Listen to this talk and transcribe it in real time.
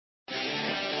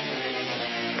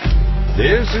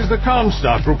This is the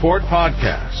Comstock Report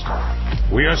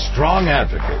podcast. We are strong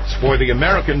advocates for the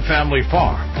American family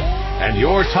farm and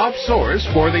your top source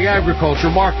for the agriculture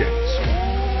markets.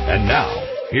 And now,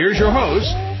 here's your host,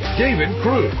 David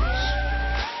Cruz.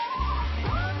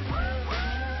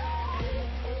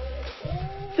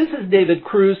 This is David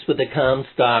Cruz with the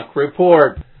Comstock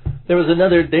Report. There was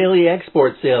another daily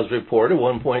export sales report of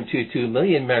 1.22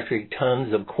 million metric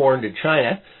tons of corn to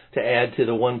China to add to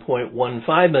the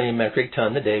 1.15 million metric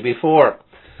ton the day before.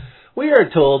 We are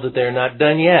told that they're not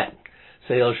done yet.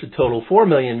 Sales should total 4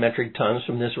 million metric tons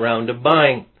from this round of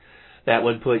buying. That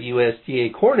would put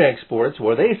USDA corn exports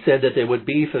where they said that they would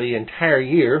be for the entire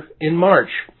year in March.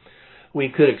 We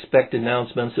could expect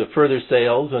announcements of further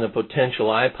sales and a potential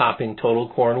eye-popping total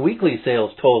corn weekly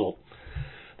sales total.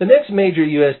 The next major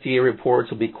USDA reports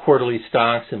will be quarterly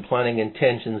stocks and planting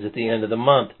intentions at the end of the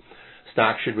month.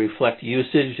 Stocks should reflect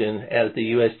usage, and as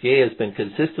the USDA has been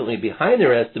consistently behind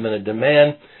their estimate of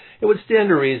demand, it would stand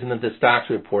to reason that the stocks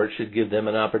report should give them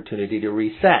an opportunity to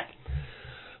reset.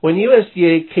 When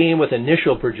USDA came with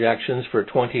initial projections for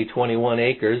 2021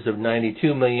 acres of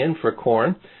 92 million for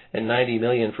corn and 90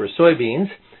 million for soybeans,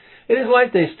 it is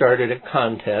like they started a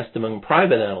contest among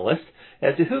private analysts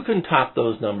as to who can top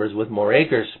those numbers with more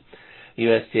acres.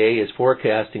 USDA is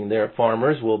forecasting their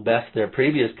farmers will best their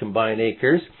previous combined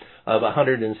acres of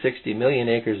 160 million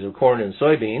acres of corn and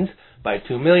soybeans by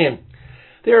 2 million.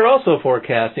 They are also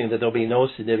forecasting that there will be no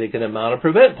significant amount of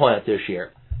prevent plant this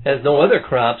year, as no other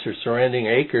crops are surrendering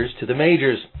acres to the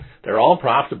majors. They're all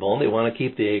profitable and they want to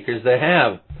keep the acres they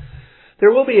have.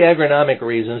 There will be agronomic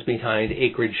reasons behind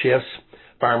acreage shifts.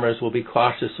 Farmers will be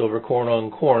cautious over corn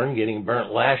on corn, getting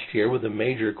burnt last year with a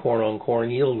major corn on corn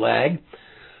yield lag.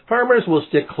 Farmers will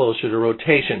stick closer to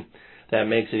rotation. That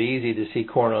makes it easy to see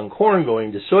corn on corn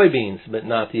going to soybeans, but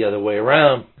not the other way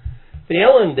around. The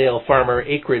Ellendale Farmer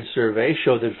Acreage Survey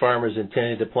showed that farmers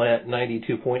intended to plant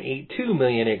 92.82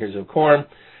 million acres of corn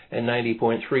and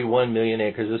 90.31 million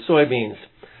acres of soybeans.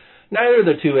 Neither of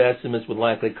the two estimates would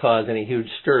likely cause any huge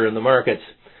stir in the markets.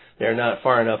 They are not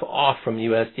far enough off from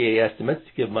USDA estimates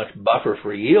to give much buffer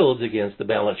for yields against the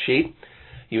balance sheet.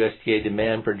 USDA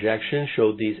demand projections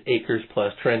showed these acres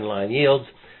plus trendline yields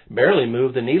barely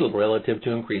move the needle relative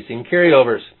to increasing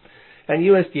carryovers, and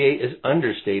USDA is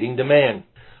understating demand.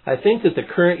 I think that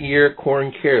the current year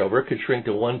corn carryover could shrink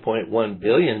to 1.1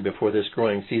 billion before this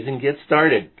growing season gets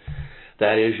started.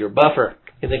 That is your buffer.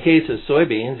 In the case of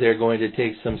soybeans, they're going to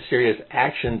take some serious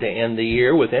action to end the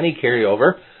year with any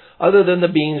carryover other than the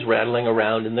beans rattling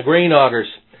around in the grain augers.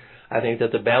 I think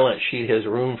that the balance sheet has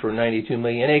room for 92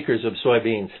 million acres of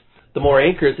soybeans. The more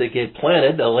acres that get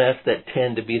planted, the less that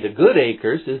tend to be the good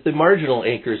acres as the marginal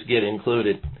acres get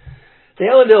included. The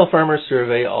Ellendale Farmer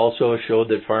Survey also showed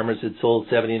that farmers had sold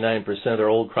 79% of their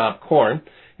old crop corn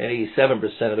and 87%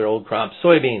 of their old crop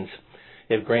soybeans.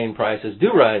 If grain prices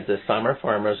do rise this summer,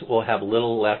 farmers will have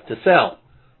little left to sell.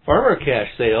 Farmer cash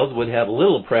sales would have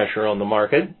little pressure on the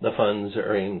market. The funds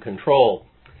are in control.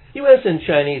 U.S. and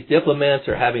Chinese diplomats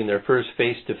are having their first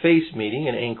face-to-face meeting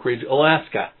in Anchorage,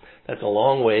 Alaska. That's a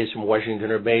long ways from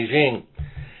Washington or Beijing.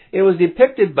 It was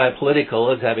depicted by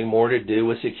Politico as having more to do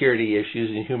with security issues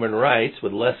and human rights,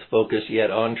 with less focus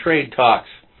yet on trade talks.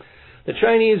 The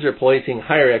Chinese are placing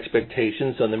higher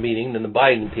expectations on the meeting than the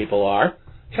Biden people are.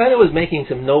 China was making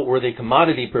some noteworthy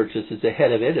commodity purchases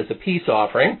ahead of it as a peace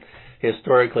offering.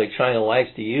 Historically, China likes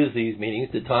to use these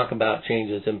meetings to talk about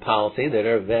changes in policy that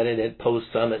are vetted at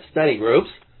post-summit study groups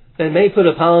that may put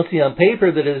a policy on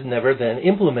paper that is never then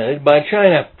implemented by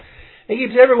China. It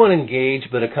keeps everyone engaged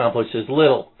but accomplishes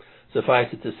little. Suffice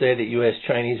it to say that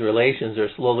U.S.-Chinese relations are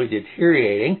slowly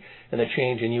deteriorating, and the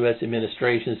change in U.S.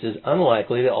 administrations is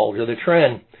unlikely to alter the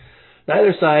trend.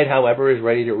 Neither side, however, is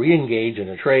ready to re-engage in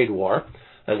a trade war.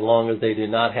 As long as they do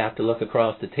not have to look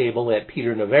across the table at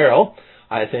Peter Navarro,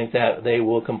 I think that they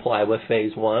will comply with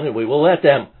Phase 1, and we will let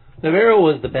them. Navarro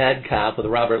was the bad cop, with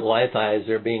Robert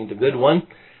Lighthizer being the good one.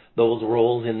 Those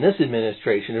roles in this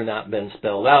administration have not been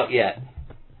spelled out yet.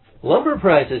 Lumber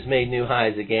prices made new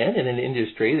highs again in an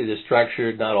industry that is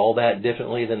structured not all that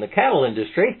differently than the cattle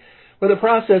industry, where the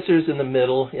processors in the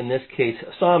middle, in this case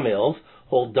sawmills,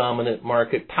 hold dominant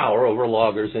market power over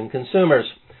loggers and consumers.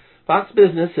 Fox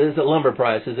Business says that lumber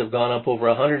prices have gone up over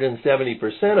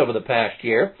 170% over the past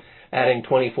year, adding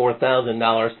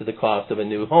 $24,000 to the cost of a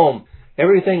new home.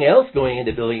 Everything else going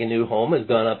into building a new home has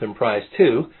gone up in price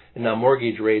too, and now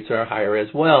mortgage rates are higher as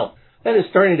well. That is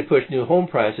starting to push new home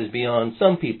prices beyond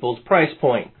some people's price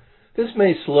point. This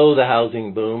may slow the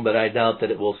housing boom, but I doubt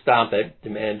that it will stop it.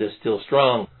 Demand is still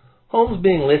strong. Homes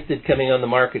being listed coming on the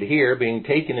market here being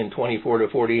taken in 24 to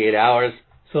 48 hours.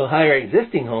 So higher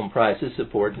existing home prices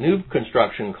support new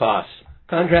construction costs.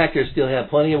 Contractors still have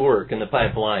plenty of work in the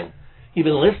pipeline. You've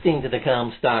been listening to the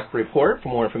Comstock Report. For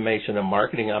more information on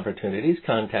marketing opportunities,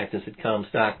 contact us at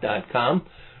Comstock.com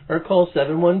or call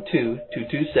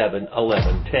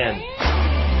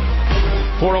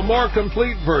 712-227-1110. For a more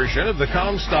complete version of the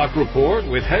Comstock Report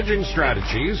with hedging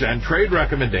strategies and trade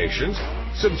recommendations,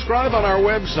 subscribe on our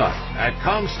website at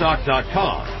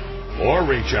Comstock.com or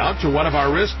reach out to one of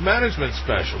our risk management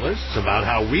specialists about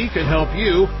how we can help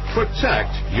you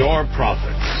protect your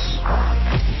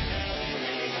profits.